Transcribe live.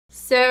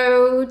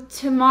So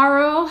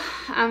tomorrow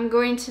I'm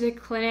going to the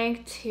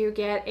clinic to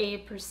get a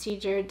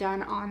procedure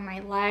done on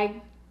my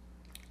leg.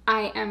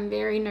 I am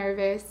very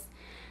nervous.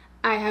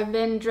 I have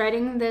been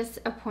dreading this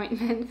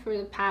appointment for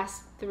the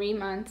past 3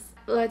 months.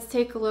 Let's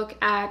take a look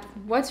at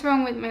what's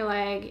wrong with my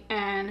leg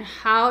and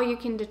how you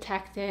can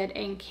detect it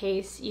in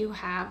case you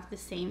have the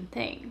same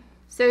thing.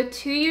 So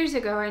 2 years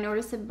ago, I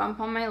noticed a bump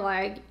on my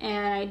leg,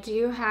 and I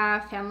do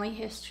have family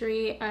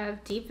history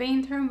of deep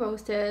vein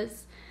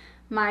thrombosis.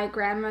 My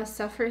grandma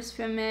suffers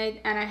from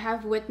it, and I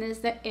have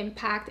witnessed the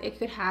impact it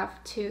could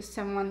have to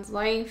someone's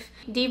life.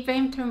 Deep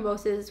vein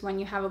thrombosis is when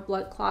you have a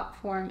blood clot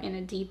form in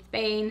a deep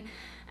vein,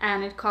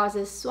 and it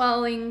causes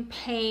swelling,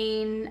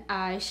 pain,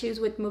 issues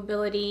with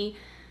mobility,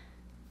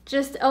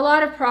 just a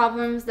lot of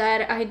problems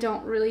that I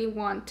don't really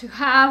want to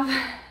have.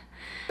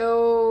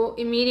 So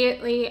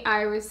immediately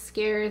I was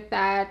scared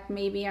that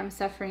maybe I'm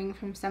suffering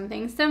from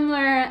something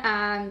similar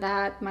and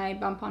that my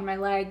bump on my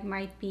leg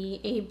might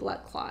be a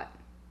blood clot.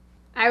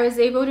 I was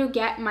able to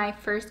get my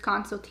first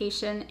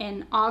consultation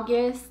in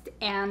August,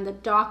 and the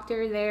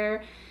doctor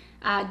there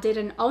did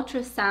an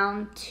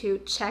ultrasound to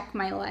check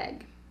my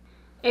leg.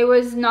 It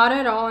was not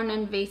at all an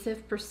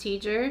invasive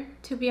procedure,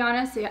 to be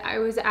honest. It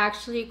was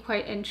actually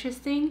quite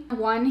interesting.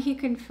 One, he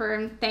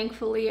confirmed,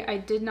 thankfully, I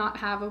did not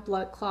have a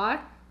blood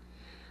clot,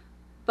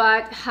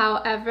 but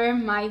however,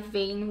 my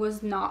vein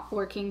was not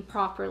working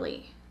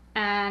properly.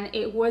 And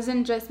it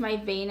wasn't just my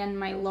vein in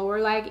my lower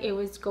leg, it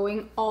was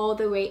going all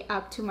the way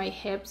up to my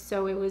hips,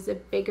 so it was a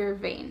bigger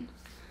vein.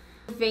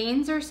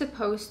 Veins are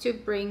supposed to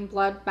bring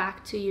blood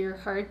back to your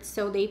heart,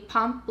 so they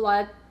pump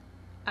blood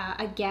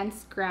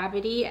against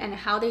gravity, and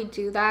how they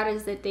do that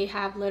is that they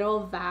have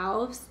little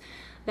valves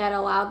that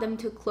allow them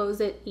to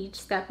close it each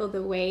step of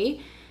the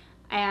way.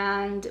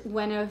 And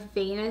when a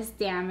vein is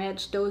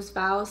damaged, those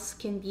valves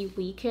can be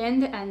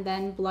weakened, and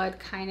then blood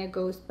kind of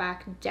goes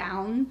back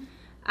down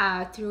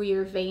through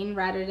your vein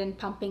rather than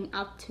pumping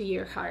up to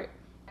your heart.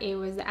 It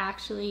was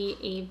actually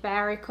a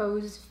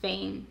varicose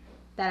vein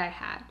that I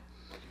had.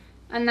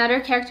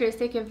 Another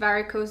characteristic of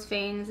varicose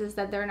veins is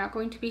that they're not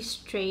going to be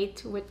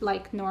straight with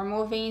like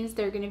normal veins.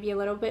 They're going to be a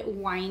little bit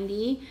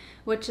windy,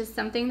 which is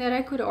something that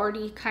I could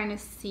already kind of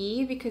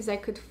see because I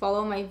could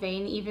follow my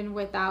vein even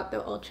without the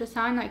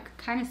ultrasound. I could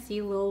kind of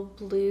see little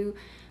blue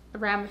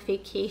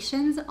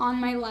ramifications on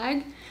my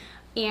leg.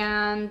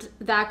 And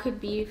that could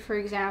be, for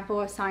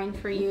example, a sign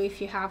for you if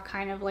you have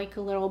kind of like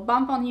a little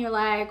bump on your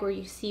leg, or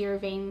you see your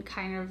vein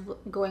kind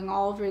of going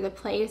all over the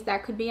place.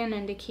 That could be an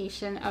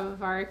indication of a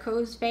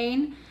varicose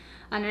vein.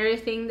 Another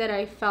thing that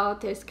I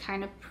felt is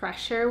kind of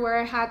pressure where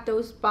I had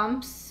those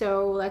bumps.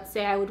 So let's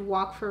say I would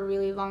walk for a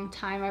really long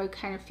time, I would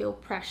kind of feel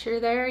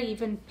pressure there,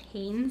 even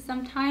pain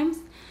sometimes.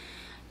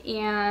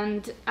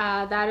 And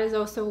that is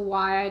also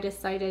why I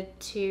decided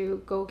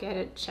to go get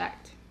it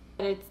checked.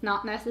 It's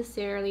not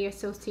necessarily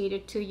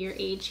associated to your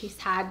age. He's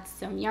had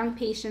some young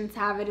patients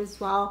have it as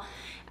well,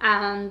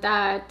 and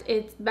that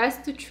it's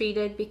best to treat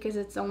it because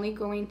it's only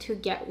going to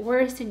get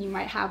worse, and you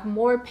might have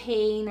more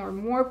pain or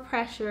more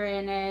pressure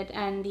in it,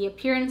 and the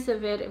appearance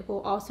of it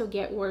will also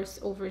get worse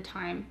over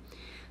time.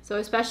 So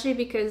especially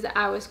because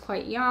I was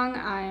quite young,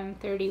 I am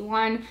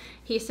 31,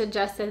 he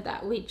suggested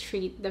that we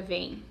treat the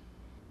vein.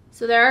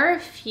 So there are a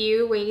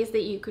few ways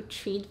that you could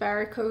treat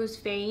varicose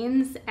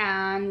veins,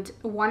 and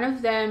one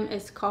of them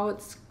is called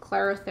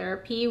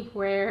sclerotherapy,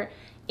 where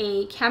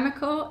a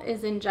chemical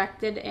is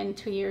injected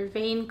into your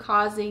vein,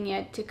 causing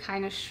it to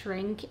kind of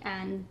shrink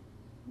and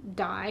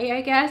die,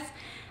 I guess.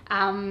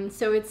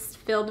 So it's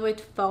filled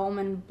with foam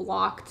and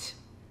blocked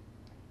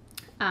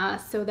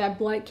so that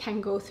blood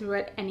can't go through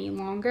it any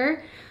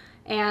longer.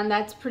 And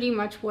that's pretty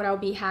much what I'll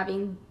be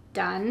having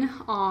done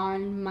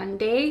on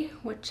Monday,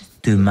 which is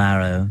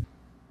tomorrow.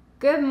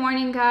 Good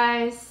morning,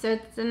 guys. So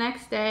it's the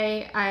next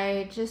day.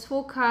 I just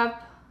woke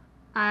up.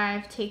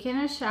 I've taken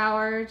a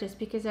shower just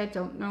because I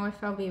don't know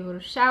if I'll be able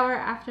to shower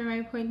after my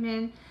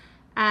appointment.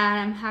 And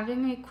I'm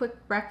having a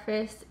quick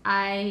breakfast.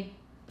 I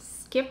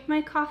skipped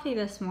my coffee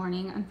this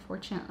morning,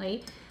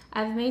 unfortunately.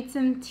 I've made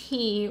some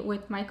tea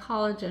with my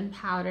collagen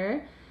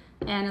powder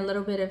and a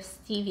little bit of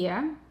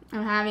stevia.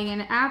 I'm having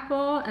an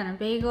apple and a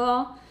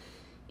bagel,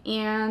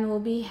 and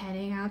we'll be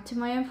heading out to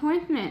my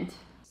appointment.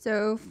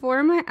 So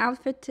for my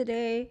outfit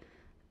today,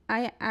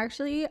 I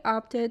actually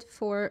opted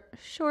for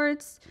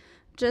shorts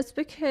just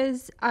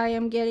because I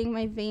am getting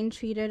my vein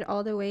treated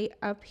all the way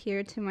up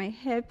here to my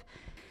hip.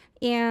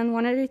 And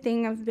one other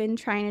thing I've been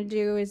trying to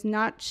do is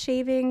not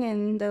shaving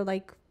in the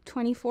like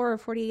 24 or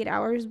 48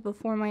 hours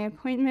before my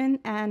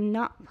appointment, and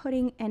not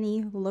putting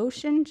any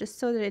lotion just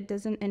so that it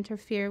doesn't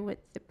interfere with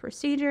the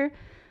procedure.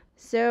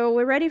 So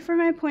we're ready for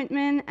my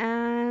appointment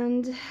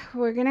and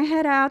we're gonna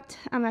head out.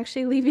 I'm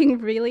actually leaving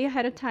really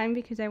ahead of time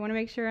because I want to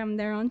make sure I'm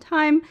there on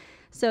time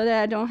so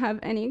that I don't have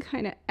any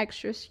kind of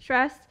extra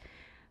stress.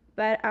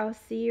 But I'll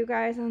see you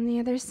guys on the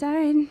other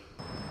side.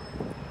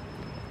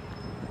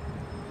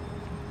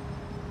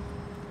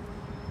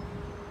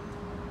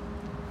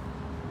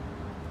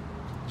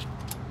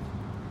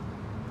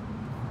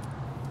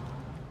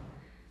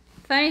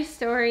 Funny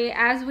story,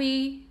 as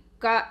we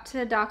got to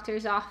the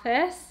doctor's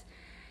office,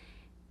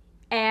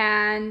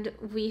 and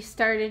we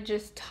started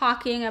just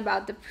talking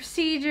about the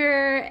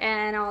procedure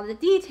and all the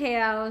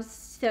details.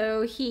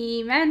 So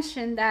he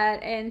mentioned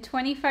that in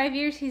 25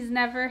 years he's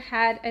never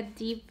had a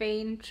deep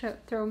vein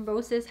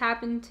thrombosis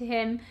happen to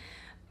him,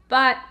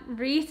 but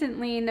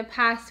recently in the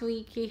past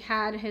week he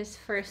had his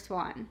first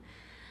one.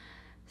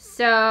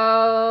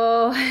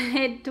 So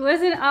it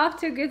wasn't off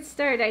to a good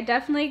start. I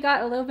definitely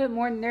got a little bit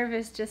more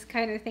nervous just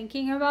kind of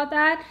thinking about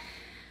that.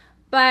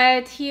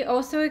 But he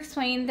also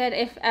explained that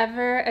if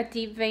ever a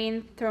deep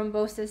vein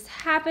thrombosis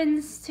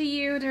happens to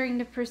you during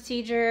the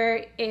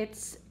procedure,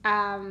 it's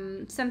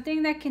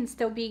something that can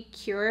still be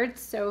cured.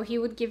 So he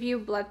would give you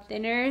blood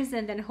thinners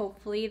and then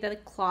hopefully the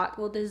clot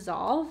will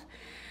dissolve.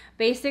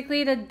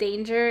 Basically, the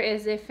danger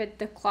is if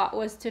the clot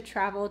was to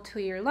travel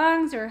to your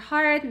lungs or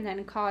heart and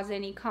then cause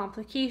any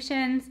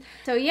complications.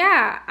 So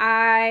yeah,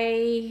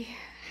 I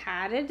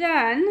had it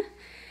done.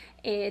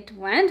 It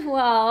went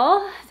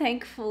well,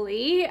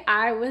 thankfully.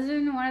 I was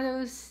in one of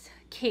those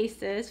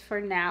cases for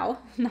now,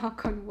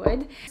 knock on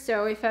wood.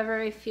 So if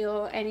ever I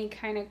feel any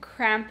kind of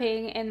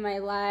cramping in my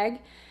leg,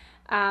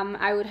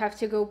 I would have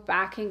to go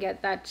back and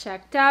get that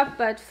checked up.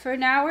 But for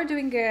now, we're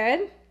doing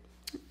good.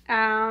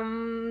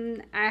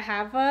 I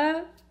have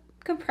a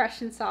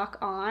compression sock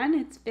on.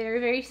 It's very,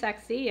 very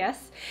sexy,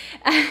 yes.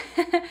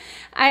 I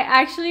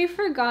actually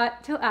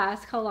forgot to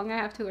ask how long I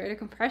have to wear the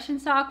compression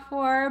sock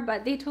for,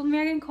 but they told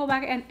me I can call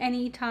back at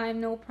any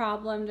time, no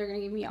problem. They're gonna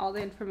give me all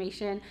the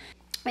information.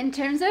 In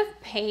terms of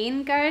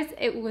pain, guys,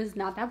 it was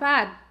not that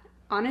bad.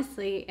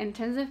 Honestly, in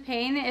terms of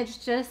pain,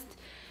 it's just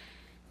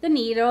the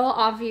needle,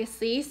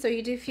 obviously, so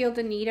you do feel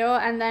the needle,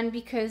 and then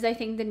because I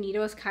think the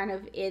needle is kind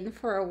of in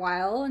for a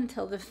while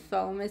until the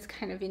foam is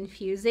kind of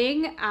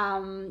infusing,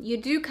 you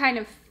do kind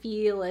of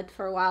feel it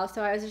for a while.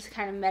 So I was just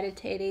kind of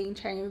meditating,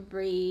 trying to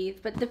breathe,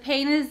 but the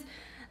pain is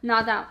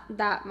not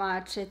that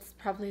much. It's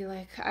probably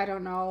like, I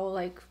don't know,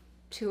 like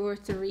 2 or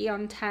 3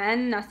 on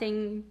 10,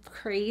 nothing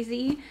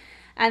crazy.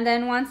 And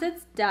then once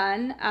it's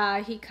done,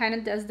 he kind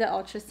of does the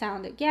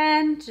ultrasound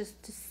again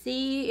just to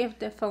see if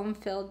the foam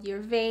filled your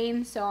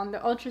vein. So on the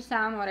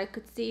ultrasound, what I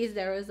could see is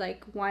there was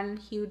like one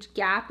huge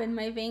gap in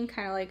my vein,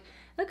 kind of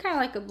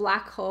like a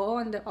black hole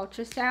on the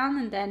ultrasound.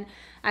 And then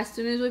as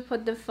soon as we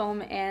put the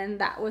foam in,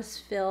 that was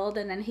filled.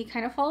 And then he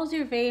kind of follows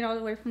your vein all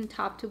the way from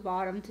top to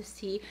bottom to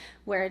see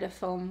where the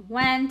foam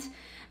went.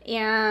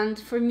 And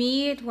for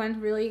me, it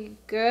went really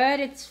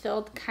good. It's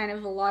filled kind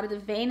of a lot of the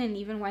vein and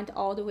even went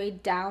all the way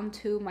down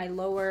to my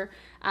lower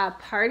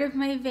part of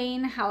my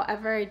vein.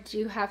 However, I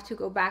do have to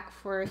go back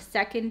for a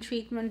second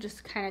treatment,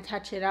 just kind of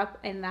touch it up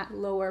in that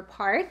lower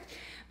part,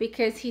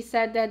 because he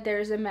said that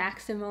there's a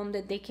maximum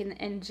that they can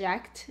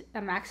inject,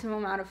 a maximum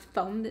amount of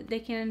foam that they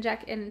can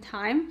inject in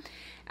time,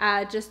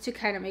 just to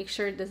kind of make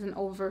sure it doesn't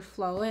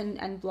overflow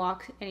and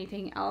block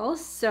anything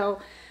else.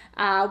 So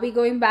I'll be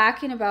going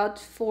back in about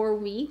 4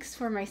 weeks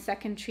for my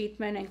second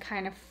treatment and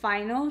kind of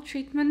final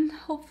treatment,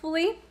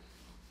 hopefully.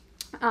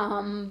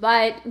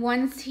 But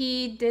once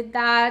he did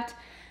that,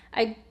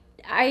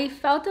 I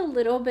felt a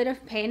little bit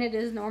of pain. It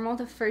is normal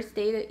the first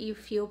day that you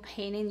feel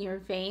pain in your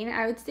vein.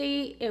 I would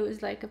say it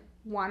was like a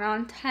 1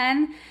 on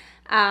 10.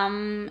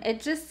 It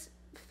just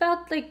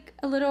felt like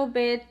a little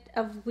bit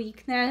of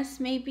weakness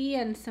maybe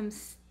and some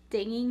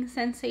stinging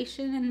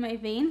sensation in my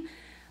vein.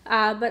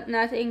 But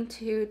nothing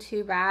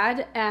too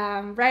bad.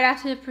 Right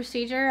after the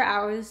procedure,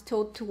 I was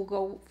told to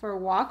go for a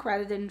walk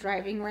rather than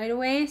driving right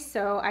away.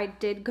 So I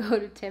did go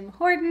to Tim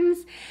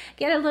Hortons,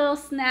 get a little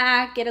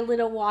snack, get a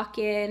little walk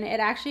in.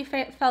 It actually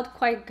felt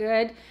quite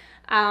good.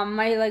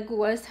 My leg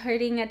was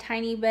hurting a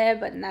tiny bit,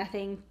 but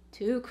nothing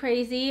too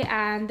crazy.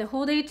 And the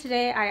whole day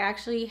today, I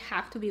actually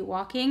have to be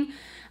walking.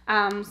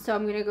 So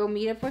I'm gonna go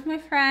meet up with my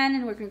friend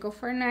and we're gonna go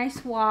for a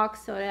nice walk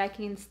so that I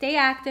can stay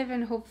active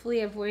and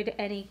hopefully avoid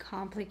any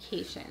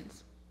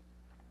complications.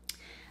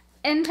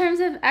 In terms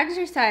of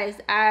exercise,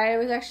 I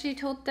was actually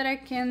told that I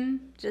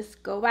can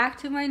just go back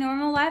to my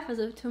normal life as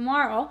of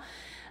tomorrow.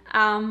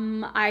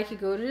 I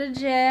could go to the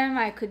gym,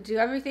 I could do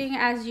everything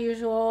as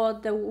usual.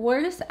 The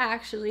worst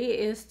actually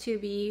is to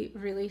be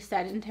really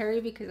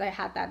sedentary because I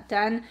had that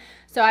done.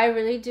 So I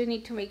really do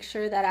need to make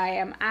sure that I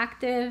am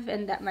active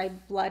and that my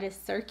blood is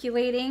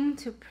circulating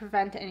to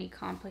prevent any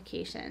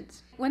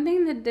complications. One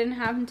thing that didn't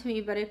happen to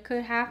me, but it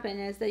could happen,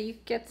 is that you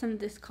get some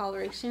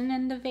discoloration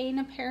in the vein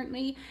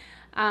apparently.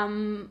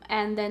 And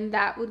then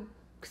that would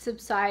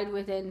subside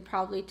within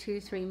probably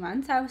 2-3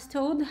 months, I was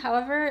told.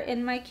 However,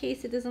 in my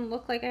case, it doesn't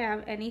look like I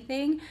have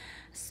anything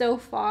so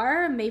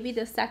far. Maybe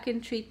the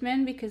second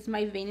treatment, because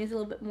my vein is a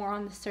little bit more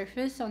on the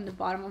surface on the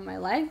bottom of my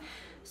leg.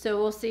 So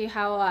we'll see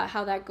how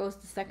that goes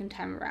the second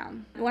time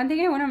around. One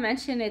thing I want to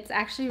mention, it's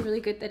actually really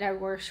good that I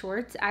wear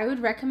shorts. I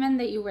would recommend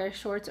that you wear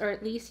shorts, or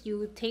at least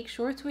you take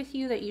shorts with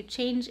you that you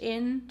change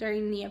in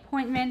during the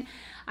appointment.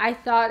 I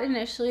thought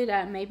initially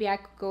that maybe I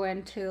could go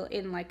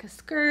in like a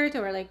skirt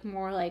or like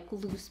more like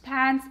loose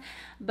pants,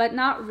 but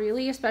not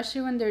really,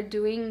 especially when they're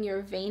doing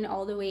your vein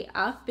all the way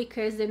up,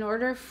 because in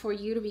order for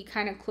you to be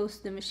kind of close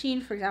to the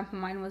machine, for example,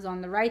 mine was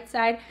on the right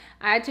side,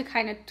 I had to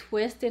kind of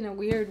twist in a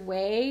weird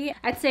way.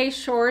 I'd say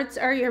shorts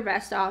are are your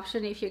best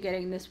option if you're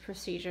getting this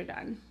procedure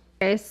done.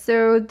 Okay,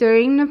 so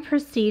during the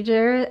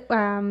procedure,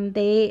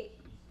 they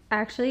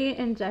actually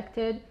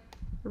injected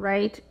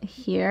right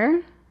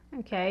here,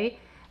 okay?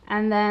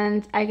 And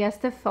then I guess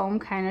the foam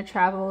kind of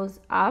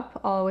travels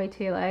up all the way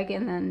to your leg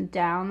and then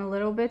down a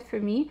little bit for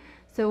me.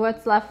 So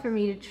what's left for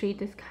me to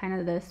treat is kind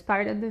of this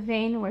part of the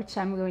vein, which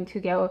I'm going to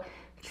go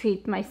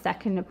treat my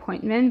second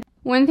appointment.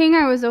 One thing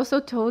I was also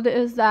told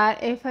is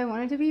that if I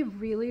wanted to be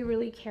really,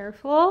 really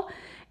careful,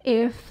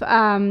 if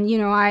you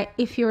know,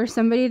 if you're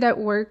somebody that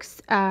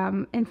works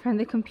in front of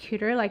the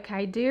computer like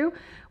I do,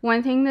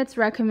 one thing that's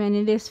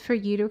recommended is for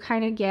you to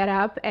kind of get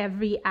up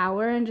every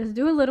hour and just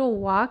do a little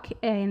walk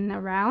in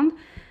around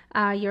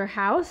your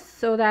house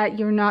so that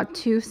you're not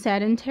too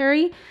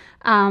sedentary.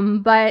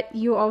 But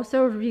you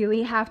also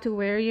really have to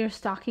wear your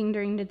stocking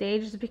during the day,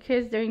 just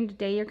because during the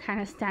day you're kind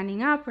of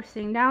standing up or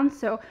sitting down,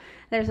 so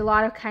there's a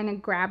lot of kind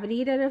of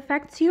gravity that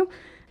affects you.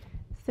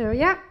 So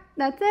yeah,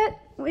 that's it.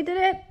 We did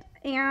it,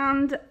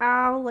 and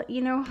I'll let you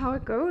know how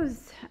it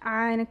goes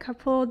in a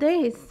couple of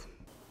days.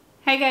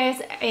 Hi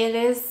guys, it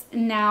is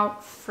now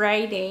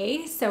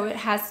Friday, so it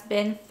has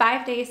been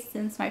 5 days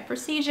since my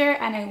procedure,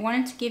 and I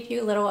wanted to give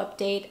you a little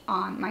update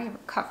on my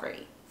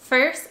recovery.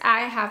 First, I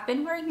have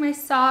been wearing my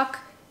sock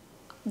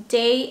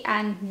day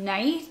and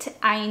night.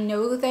 I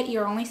know that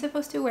you're only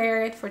supposed to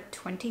wear it for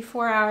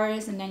 24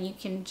 hours and then you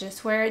can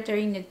just wear it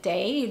during the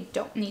day. You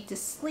don't need to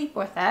sleep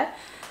with it.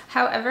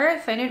 However, I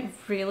find it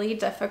really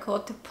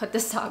difficult to put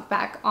the sock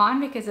back on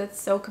because it's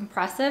so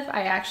compressive.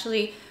 I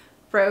actually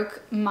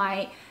broke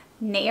my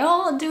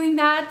nail doing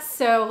that,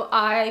 so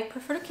I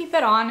prefer to keep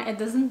it on. It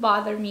doesn't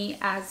bother me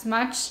as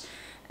much.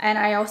 And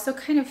I also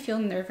kind of feel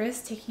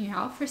nervous taking it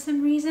out for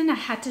some reason. I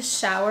had to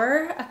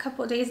shower a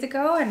couple days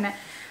ago and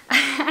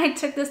I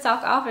took the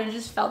sock off and it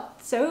just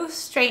felt so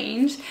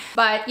strange.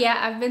 But yeah,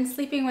 I've been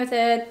sleeping with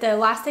it. The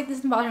elastic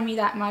doesn't bother me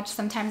that much.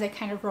 Sometimes I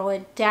kind of roll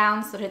it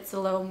down so that it's a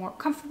little more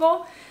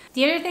comfortable.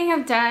 The other thing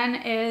I've done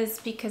is,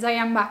 because I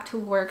am back to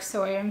work,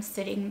 so I am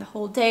sitting the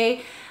whole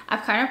day,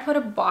 I've kind of put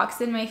a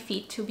box in my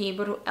feet to be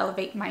able to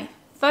elevate my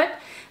foot,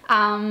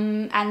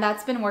 and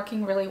that's been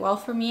working really well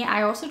for me.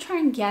 I also try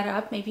and get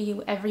up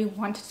maybe every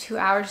 1 to 2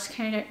 hours,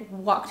 kind of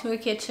walk to the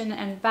kitchen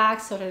and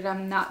back so that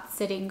I'm not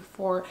sitting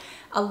for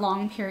a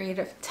long period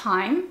of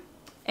time.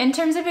 In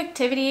terms of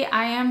activity,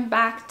 I am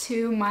back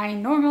to my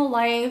normal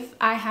life.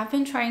 I have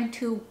been trying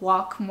to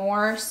walk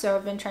more, so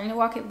I've been trying to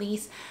walk at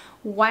least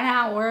 1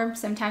 hour.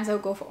 Sometimes I'll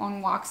go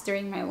on walks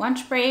during my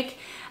lunch break,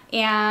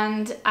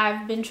 and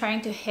I've been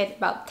trying to hit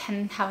about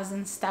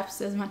 10,000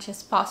 steps as much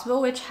as possible,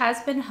 which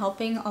has been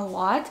helping a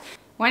lot.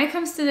 When it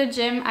comes to the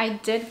gym, I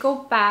did go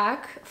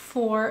back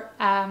for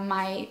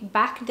my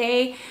back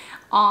day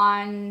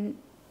on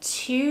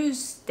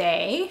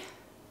Tuesday,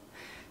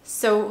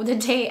 so the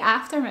day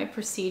after my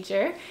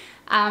procedure,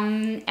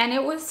 and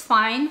it was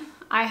fine.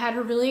 I had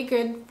a really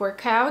good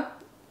workout.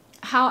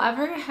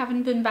 However, I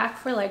haven't been back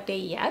for leg day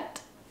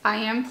yet. I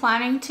am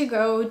planning to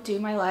go do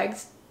my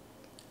legs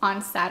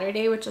on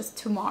Saturday, which is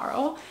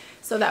tomorrow,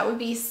 so that would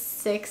be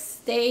 6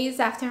 days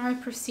after my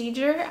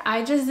procedure.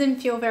 I just didn't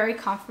feel very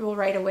comfortable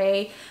right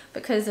away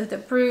because of the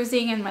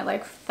bruising and my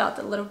leg felt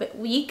a little bit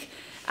weak,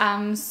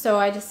 so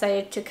I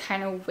decided to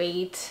kind of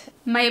wait.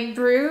 My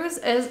bruise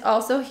is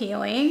also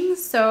healing,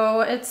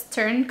 so it's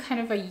turned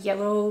kind of a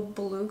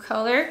yellow-blue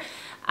color,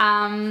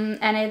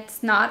 and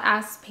it's not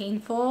as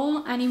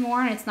painful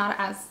anymore and it's not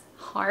as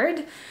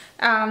hard.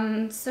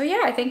 So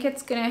yeah, I think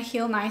it's gonna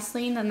heal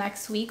nicely in the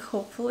next week,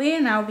 hopefully,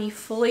 and I'll be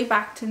fully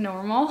back to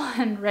normal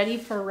and ready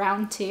for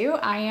round 2.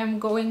 I am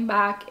going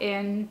back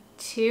in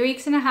 2.5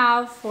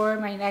 weeks for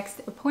my next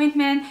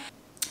appointment.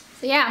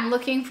 So yeah, I'm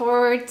looking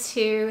forward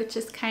to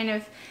just kind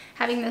of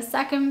having the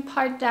second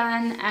part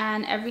done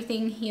and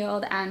everything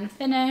healed and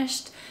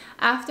finished.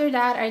 After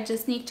that, I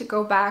just need to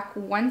go back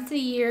once a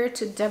year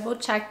to double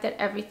check that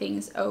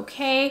everything's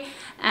okay,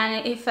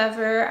 and if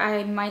ever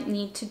I might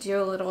need to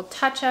do a little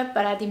touch-up,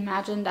 but I'd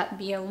imagine that'd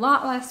be a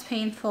lot less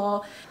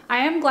painful. I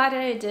am glad that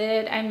I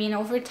did. I mean,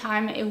 over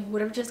time it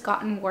would have just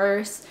gotten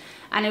worse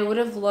and it would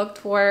have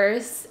looked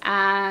worse,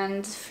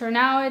 and for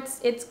now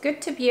it's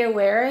good to be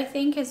aware, I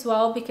think, as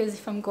well, because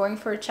if I'm going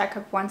for a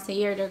checkup once a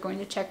year, they're going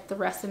to check the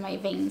rest of my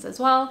veins as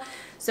well.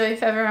 So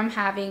if ever I'm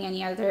having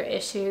any other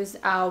issues,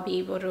 I'll be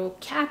able to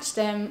catch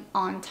them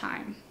on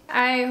time.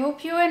 I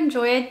hope you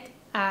enjoyed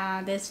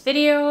this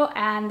video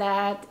and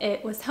that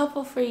it was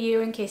helpful for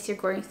you in case you're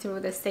going through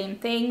the same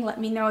thing. Let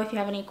me know if you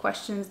have any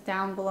questions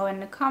down below in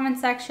the comment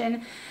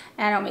section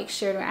and I'll make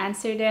sure to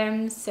answer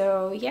them.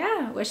 So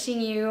yeah,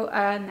 wishing you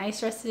a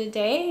nice rest of the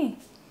day.